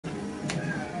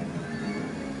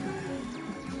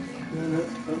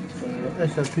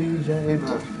SOPs, ain't it?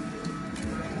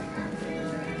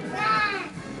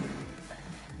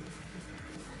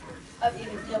 I've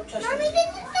even told Trish. Mommy, this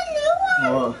is the new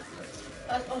one. What?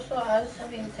 That's also has.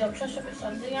 I've even told Trish about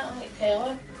Sunday yet. I'm like, tell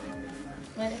her.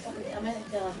 I meant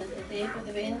to tell her today, but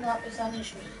the rain and that was on and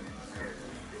she was...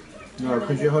 No,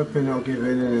 because you're hoping they'll give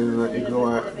in and let you go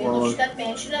out. Well, she did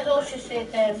mention it though. She said,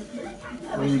 I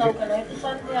was still going out on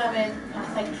Sunday. I went, I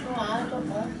think so, I don't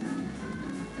know.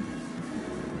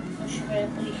 And she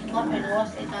went, well, you can let me know. I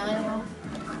said, I know.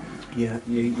 Yeah,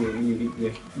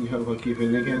 you hope I'll give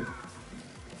in again.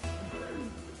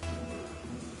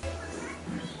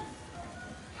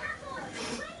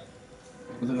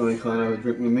 I don't know if I have a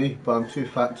drink with me, but I'm too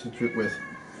fat to drink with.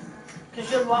 Because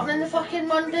you're working the fucking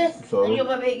Monday, So? and you'll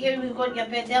be going to your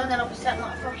bed there, and then I'll be sitting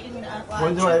like a fucking... Like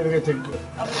When do I ever get to go?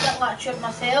 I'll be sitting like a tube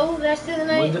myself the rest of the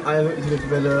night. When do I ever get to go to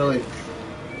bed early?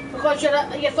 Because your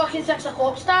fucking 6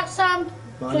 o'clock starts, Sam.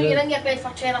 So you're in your bed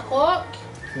for 10 o'clock.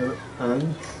 Yeah,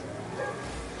 and?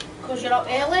 Because you're up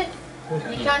early.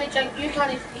 And you can't drink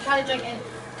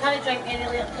any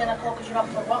later than 10 o'clock because you're up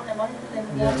for work in the morning.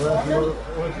 Yeah,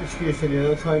 what's the excuse any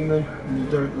other time then?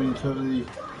 When you totally...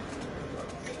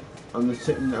 I'm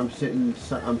sitting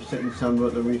somewhere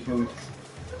at the weekend.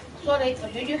 It's alright for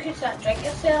you can sit and drink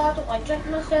yourself. I don't like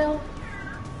drinking myself.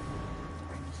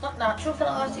 It's not natural for a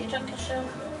lassie to drink yourself.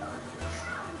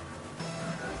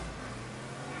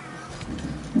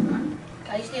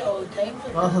 Guys do it all the time. I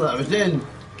thought that was in.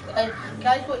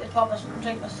 Guys go to the pub and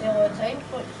drink themselves all the time,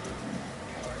 so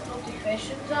it's not the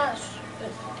questions that.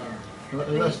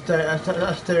 That's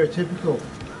stereotypical.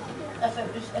 If it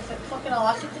fucking a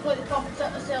lassie to go to the pub and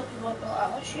sit myself, people would be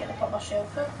like, oh shit, I put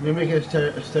myself in. You're making a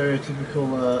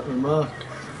stereotypical remark.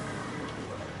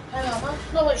 Hang on,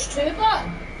 no, it's true, but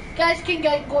guys can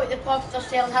go to the pub for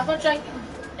themselves and have a drink,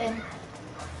 and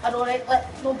I know, right,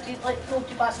 nobody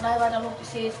bats an eyelid or nobody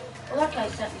says, well, that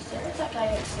guy's sitting himself, what's that guy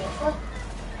out himself?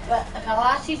 But if a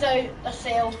lassie's out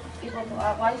herself, people go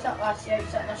like, why is that lassie out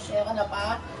sitting herself in a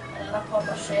bar and in a pub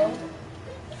herself?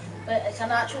 But it's a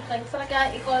natural thing for a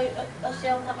guy to go out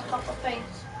herself and have a couple of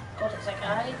pints, because it's a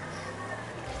guy.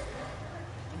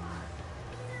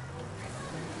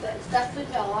 But it's different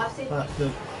with a lassie.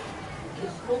 Because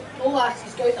no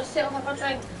lassies go out herself and have a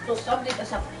drink. So somebody does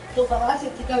have, so for a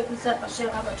lassie to go out and sit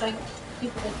herself and have a drink,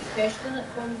 people would be questioning it,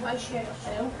 going, why is she out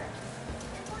herself?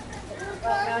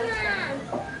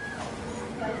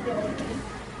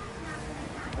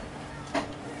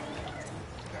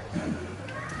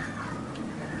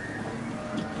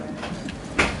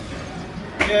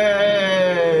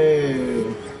 Yay!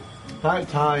 About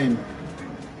time.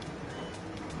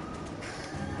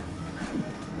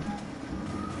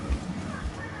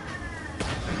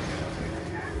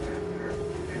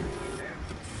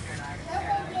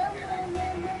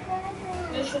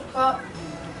 Where's your cup?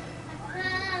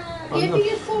 Maybe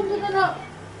you folded it up.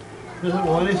 Doesn't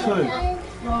want it to.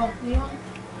 No, Leon.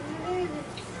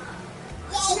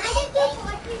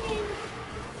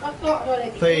 I've got it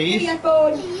already. Please.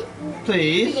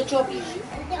 Please. Take a job.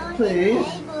 Please.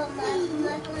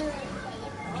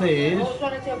 Please. I was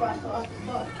trying to tell, but I thought I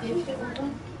caved it over.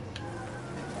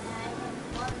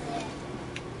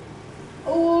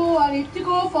 Oh, I need to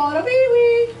go for a wee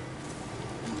wee.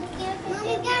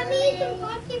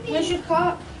 Where's your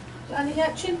cup? Is it in the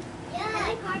kitchen?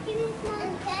 Yeah, parking is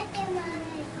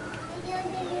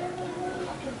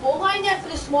Bowl line yet for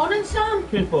this morning, Sam?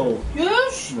 Whose bowl?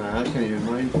 Yours? Nah, I can't even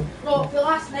mind. No, for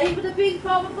last night would have been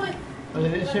probably. I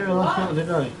didn't see her last night, did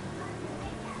I? You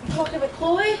talking about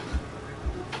Chloe?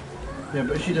 Yeah,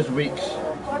 but she does weeks.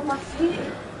 Oh God, my feet.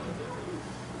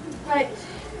 Right.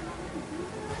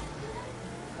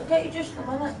 I'll get you just a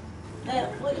minute. There,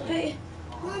 look at it.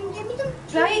 Mom, give me some.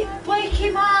 Right,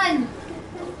 Blakey man.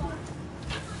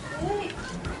 Right.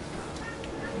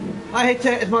 I hit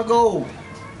it, it's my goal.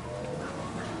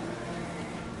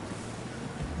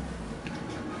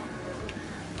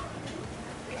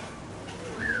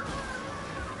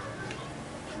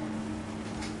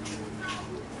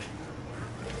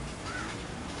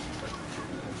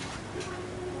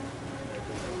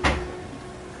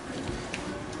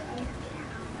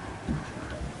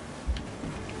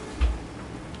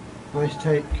 Nice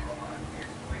take.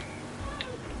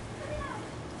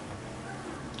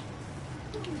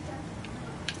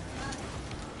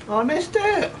 Oh, I missed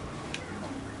it!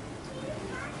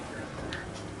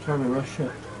 Trying to rush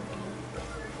it.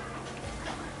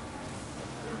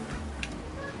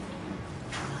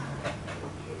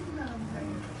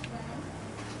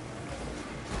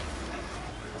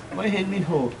 Why hit me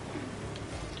for?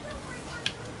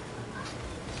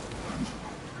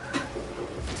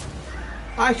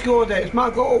 I scored it, it's my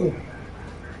goal.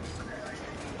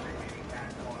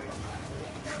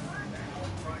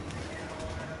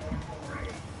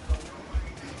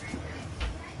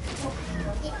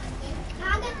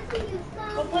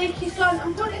 But Blakey son,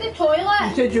 I'm going to the toilet.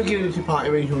 You said you were giving it to party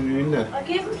rings when you were in there. I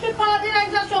gave him 2 party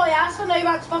rings, that's all I asked for, now he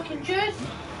wants fucking juice.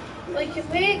 Like it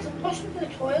makes, I'm pushing to the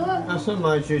toilet. That's not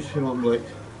my juice if you want, Blake.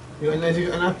 Has he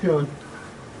got an nappy on?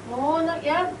 No, not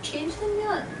yet, I've changed him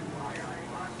yet.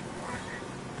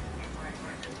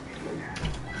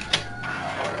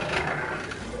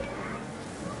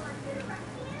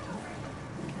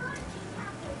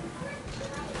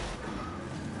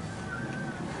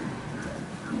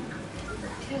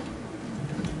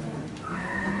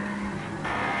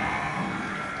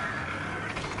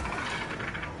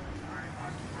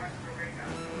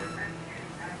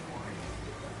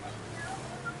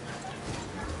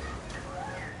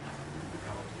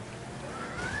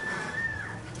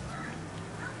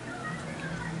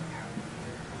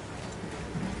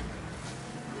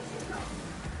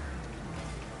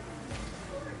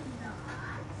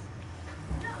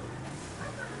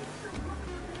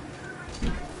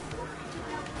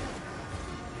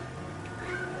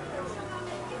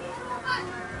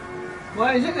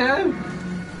 What is it now?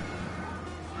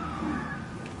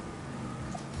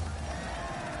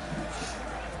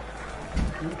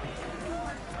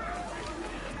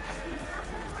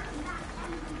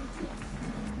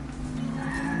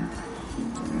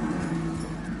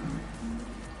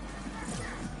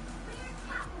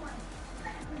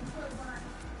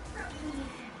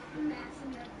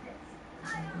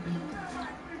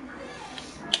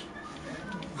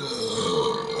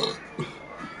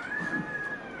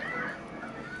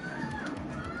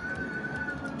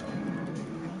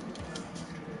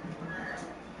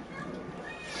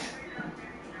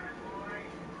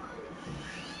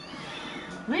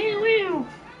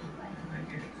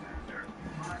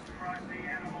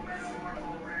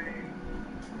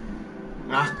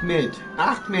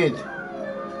 Ahmed.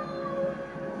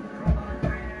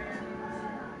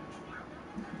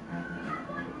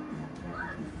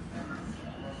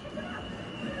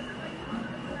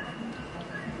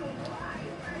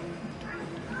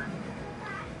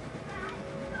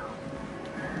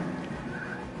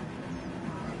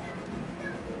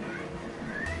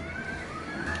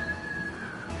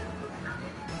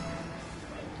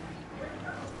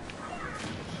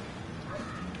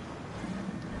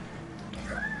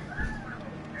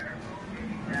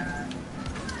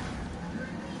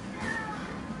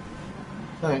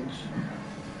 Thanks.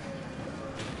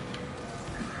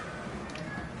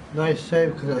 Nice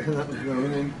save, because I think that was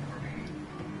going in.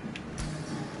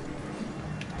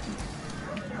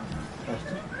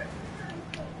 Bastard.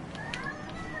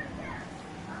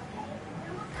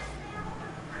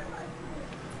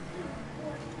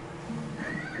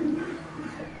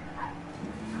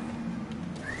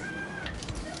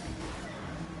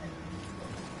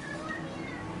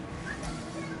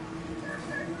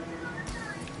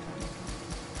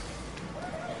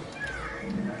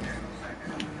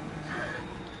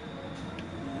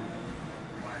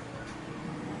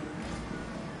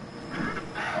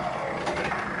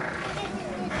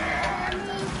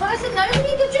 What is it now? You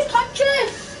can just touch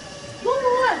it. No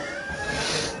more.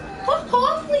 Fuck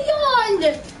off, Leon.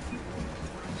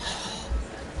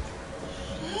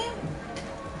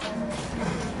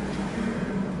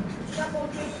 Double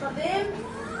juice for them.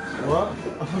 What?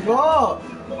 I forgot!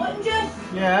 The lemon juice.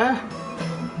 Yeah?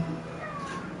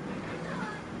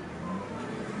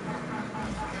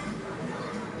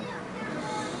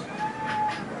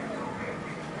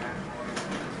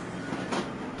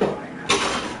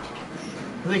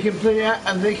 Are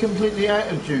they completely out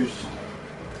of juice?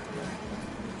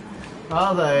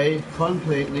 Are they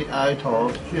completely out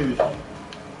of juice?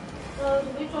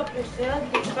 We talked just there. You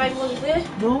can try one there.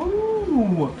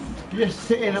 No! You're just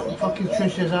sitting up fucking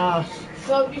Trish's ass.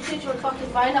 So you said you were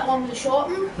fucking buying that one with the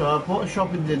shopping? So I bought a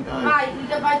shopping, didn't I? Aye, you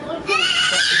did buy the little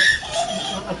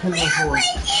I couldn't afford.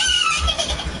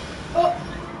 Oh,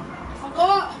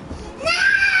 forgot.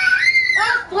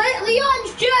 That's Blake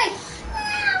Leon's juice.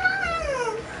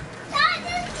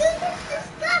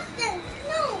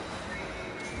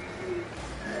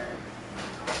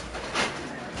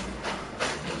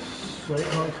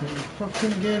 Sweetheart, can you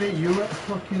fucking get it? You at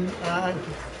fucking out.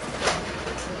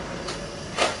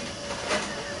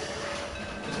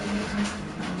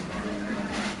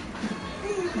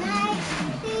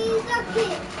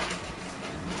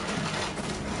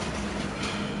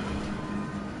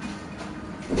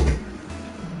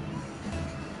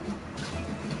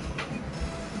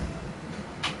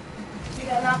 You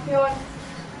got an nappy on?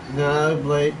 No,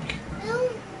 Blake.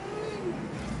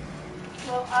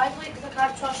 Well, I Blake, because I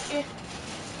can't trust you.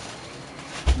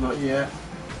 Not yet.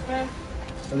 Yeah.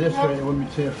 At this rate, it wouldn't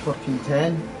be till fucking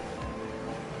 10.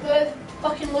 Good.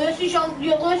 Fucking Lewis is young.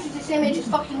 Lewis is the same age as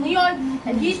fucking Leon,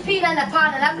 and he's peeing in the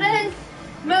pan and everything.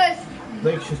 Move.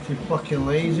 Blake's just too fucking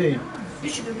lazy. You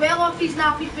should be well off his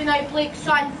nappies by now, Blake,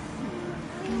 son.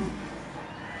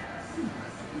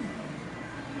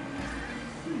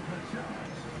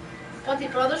 Bloody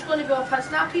brother's going to be off his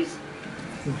nappies.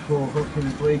 Before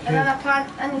fucking Blake. And then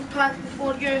in his pants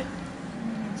before you.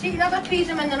 See, you never pees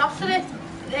him in the nursery,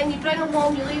 then you bring him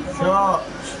home, you leave him home.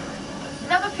 You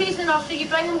never pees in the nursery, you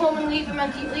bring him home and leave him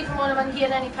on him in here,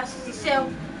 and then he pisses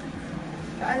himself.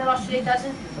 But in the nursery he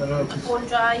doesn't. I know. Bone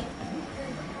dry.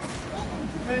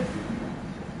 Move.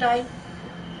 Down.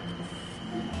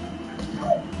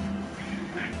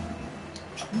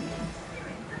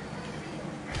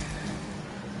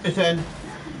 It's in.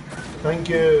 Thank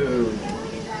you.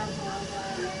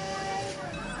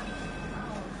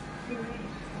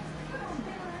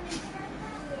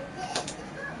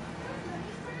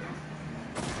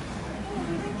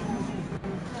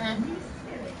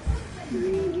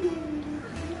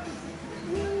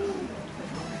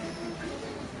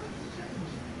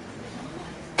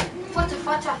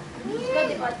 Flutter.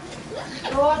 Scotty, bud.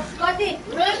 No, Scotty.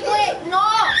 Move, Blake. No.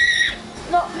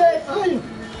 Not move.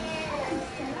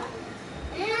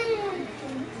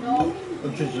 No.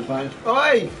 I'm just the pants.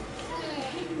 Oi!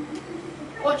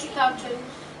 Watch your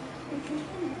cartoons.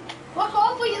 Fuck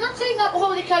off, but you're not taking up the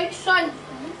whole of the couch, son.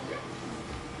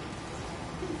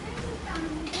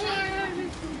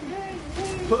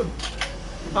 But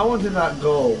I wanted that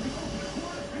goal.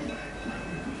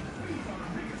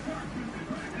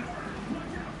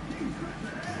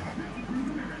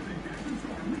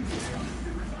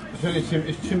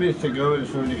 It's 2 minutes to go and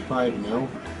it's only 5 now.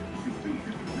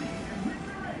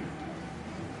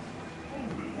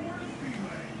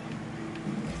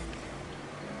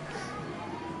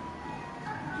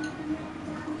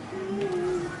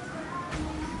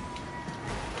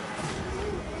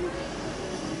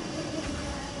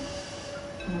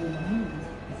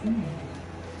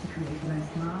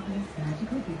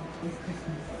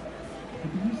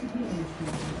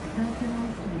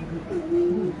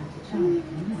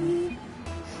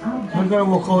 I'm going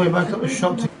to walk all the way back up the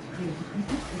shop to...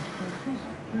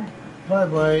 Bye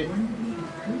bye.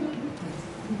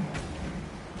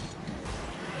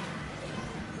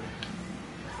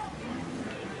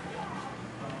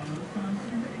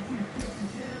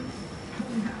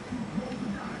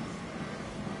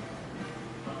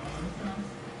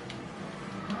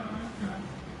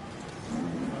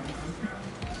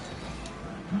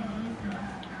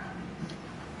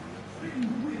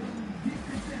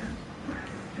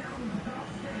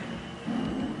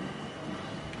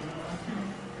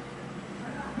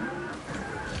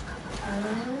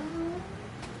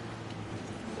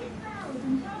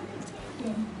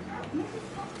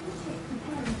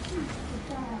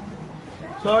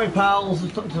 Sorry pals, I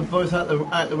stuck them both out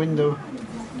the window.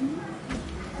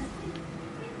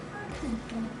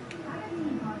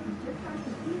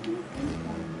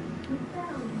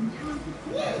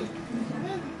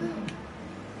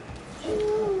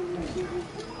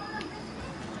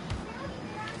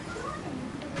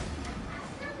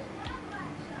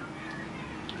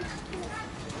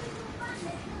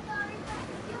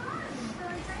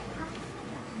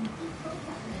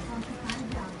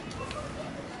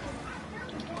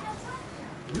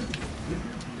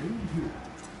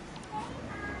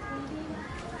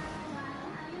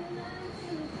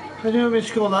 I knew we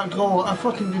scored that goal. I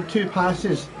fucking did 2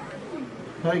 passes.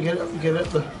 Right, get it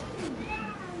there.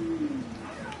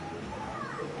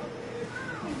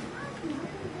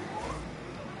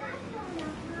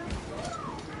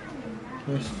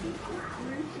 Nice.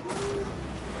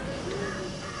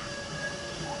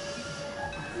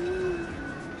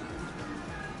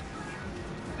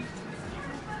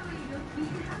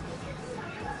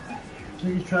 So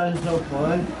you trying so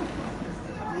far?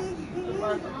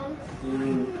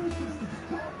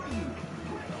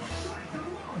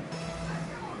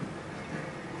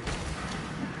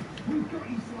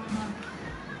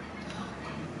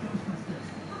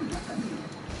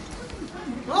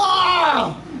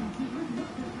 Ah!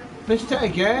 Missed it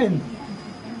again.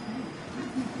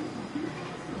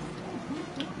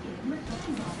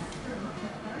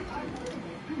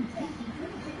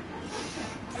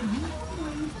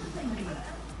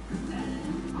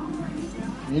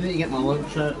 You need to get my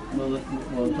lunch out. Well,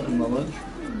 I'm putting my lunch.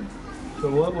 So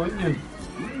what, won't you?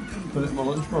 Put it in my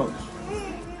lunchbox.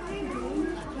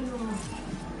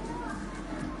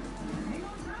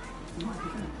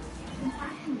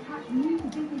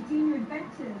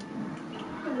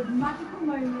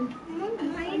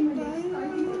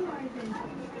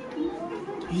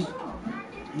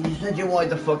 You said you wanted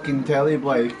the fucking telly,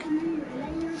 Blake.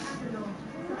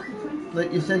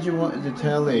 like you said you wanted the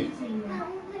telly.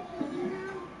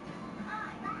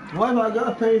 Why have I got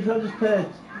to pay for this pay?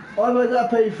 Why have I got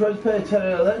to pay for this pay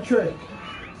telly electric?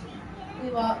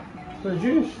 You what? For the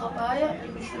juice? I'll buy it.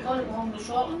 You should have got it when we were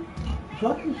shopping.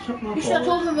 Fucking shut my You should have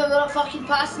told me we were at fucking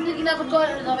passing that you never got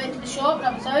it and I went to the shop and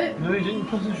I was out. No, he didn't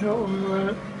pass the shot when we were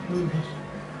out.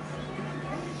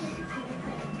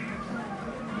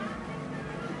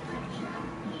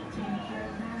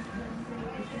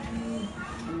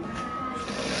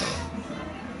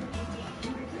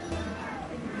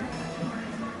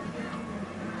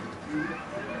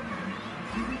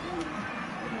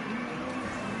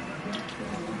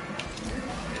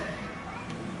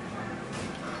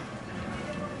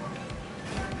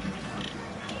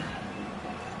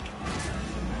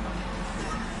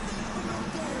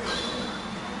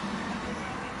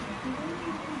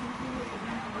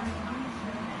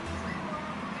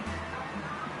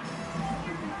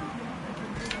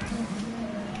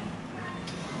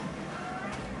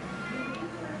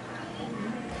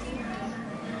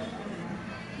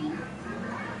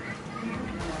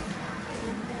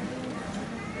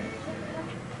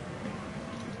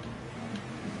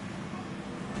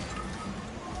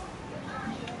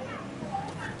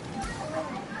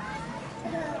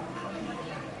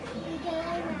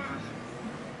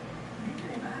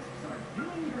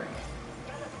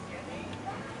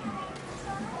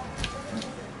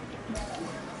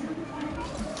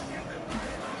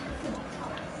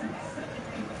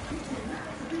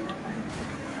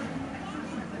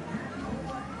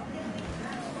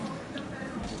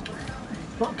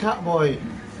 What cat boy?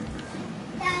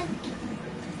 Dad,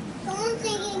 someone's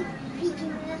singing Peaky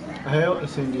Blinders. I heard what they're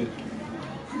singing.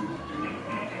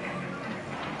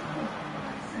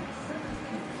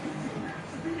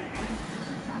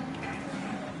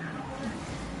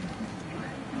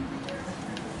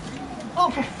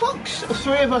 Oh, for fuck's sake,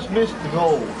 3 of us missed the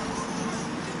goal.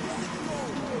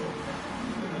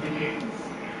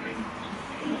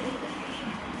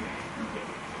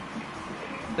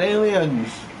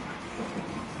 Aliens.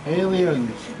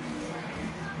 Aliens.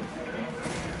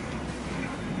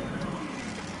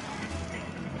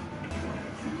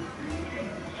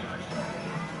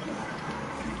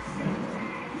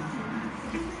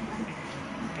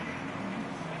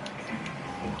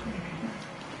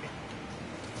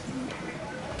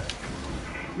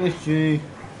 Miss G.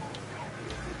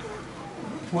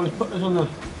 Want to put this on the...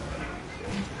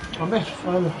 I missed,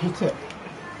 I hit it.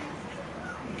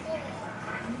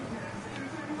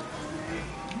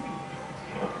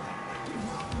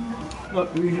 Look,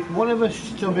 one of us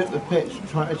should still be at the pitch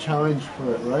trying to challenge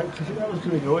for it, right? Because that was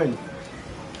going to go in.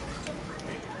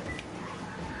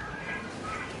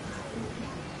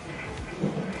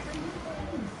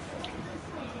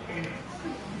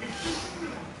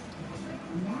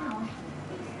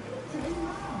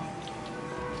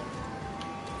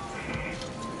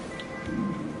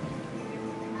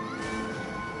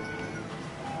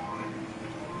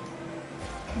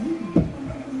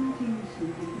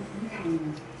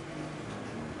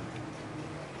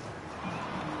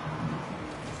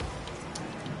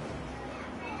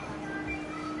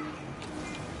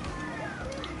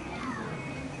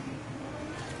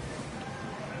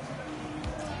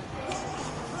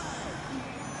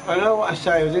 I know what I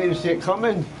say, I didn't even see it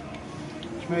coming,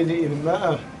 which made it even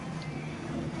better.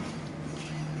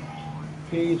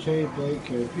 PJ Blake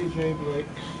here, PJ Blake's.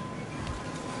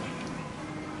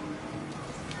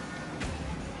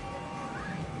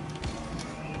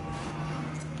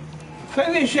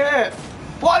 Finish it!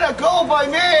 What a goal by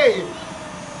me!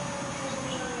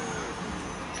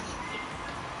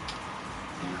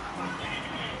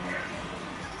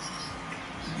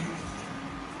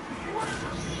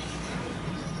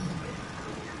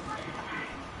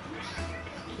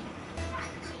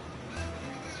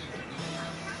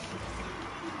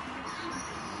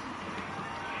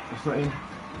 It's not in.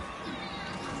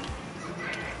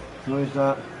 What is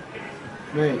that?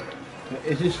 Mate,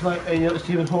 is this like a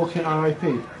Stephen Hawking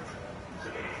RIP?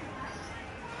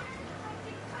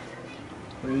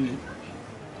 Please.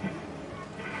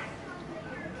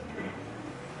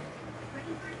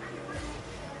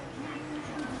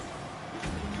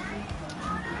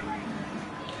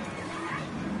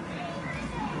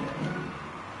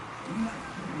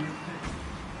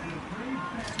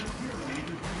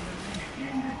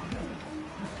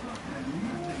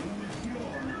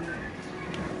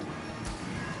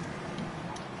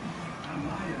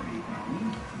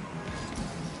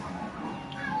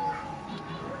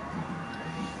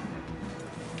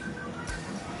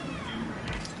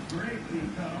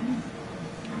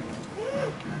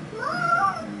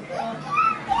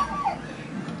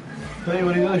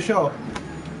 Anybody got a shot?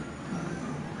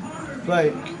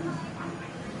 Right.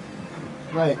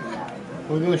 Right.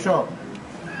 We'll go to the shop.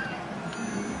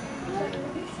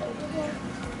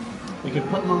 You can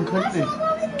put them on, couldn't you?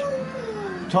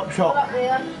 Top Put shop. up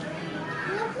there.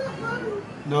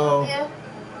 No. Yeah.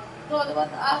 No, the one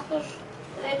after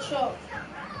the red shop.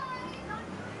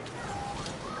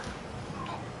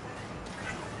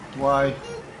 Why?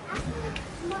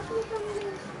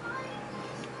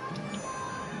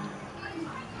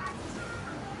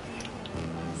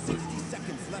 60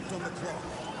 seconds left on the clock.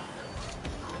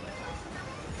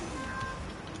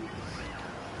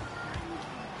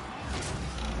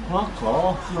 Fuck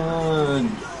off,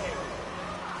 man.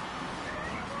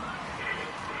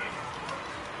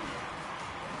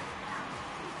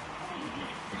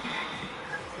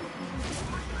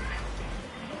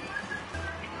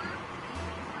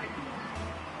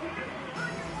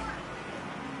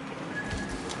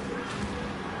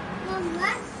 Mom,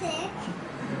 what's it?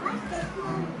 What's it,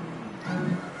 Mom?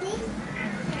 See?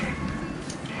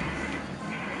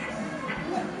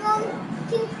 Look, Mom,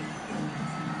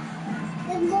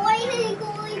 the more you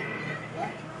going.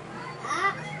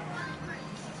 Ah.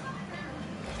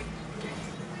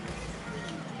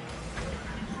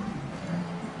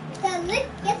 Then look,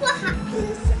 guess what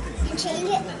happens? You change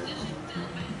it.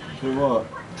 To what?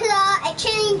 It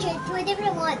changes to a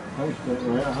different one. Thanks,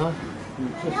 right, uh-huh.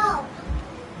 No.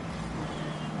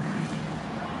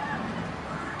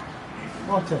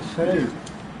 What a save.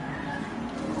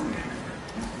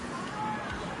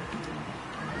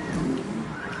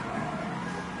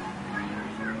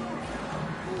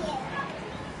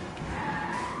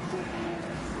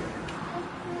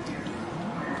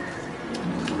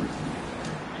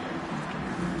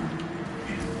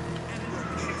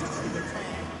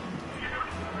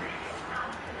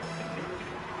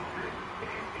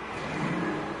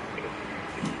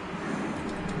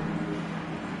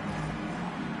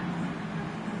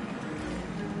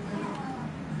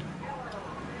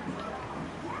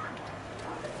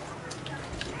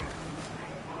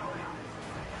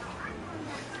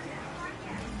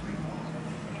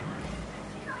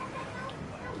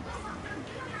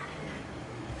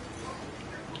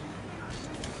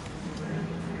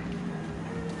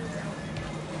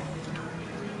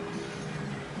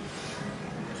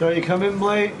 So you coming,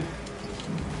 Blake?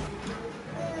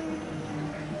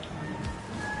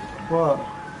 What?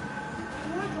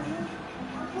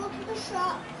 Go to the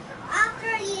shop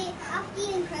after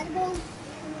the Incredible.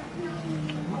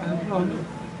 Oh, no.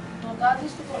 No, Dad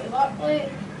used to go to work late.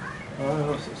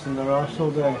 Oh, it's in the arse all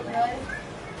day. Right.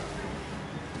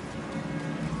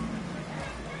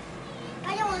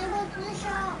 I don't want to go to the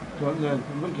shop. Don't know.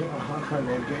 Look at I can't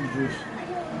go getting juice. I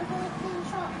don't want to go to the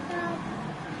shop now.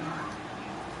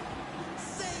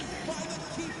 Saved by the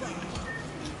keeper.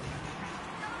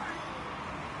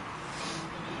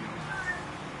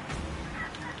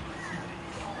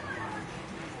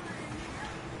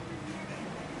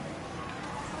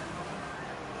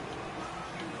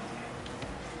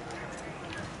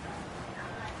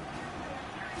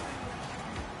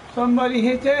 Somebody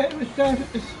hit it. It was dead.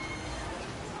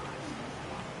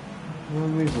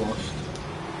 And we've lost.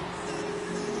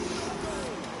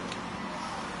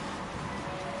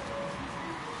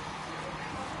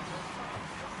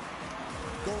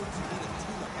 Going to eat a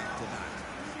tuna pack tonight.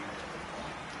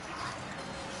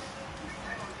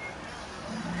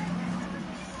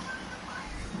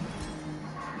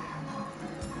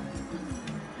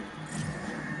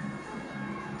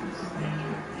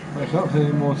 It's not for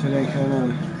any more today, can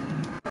I?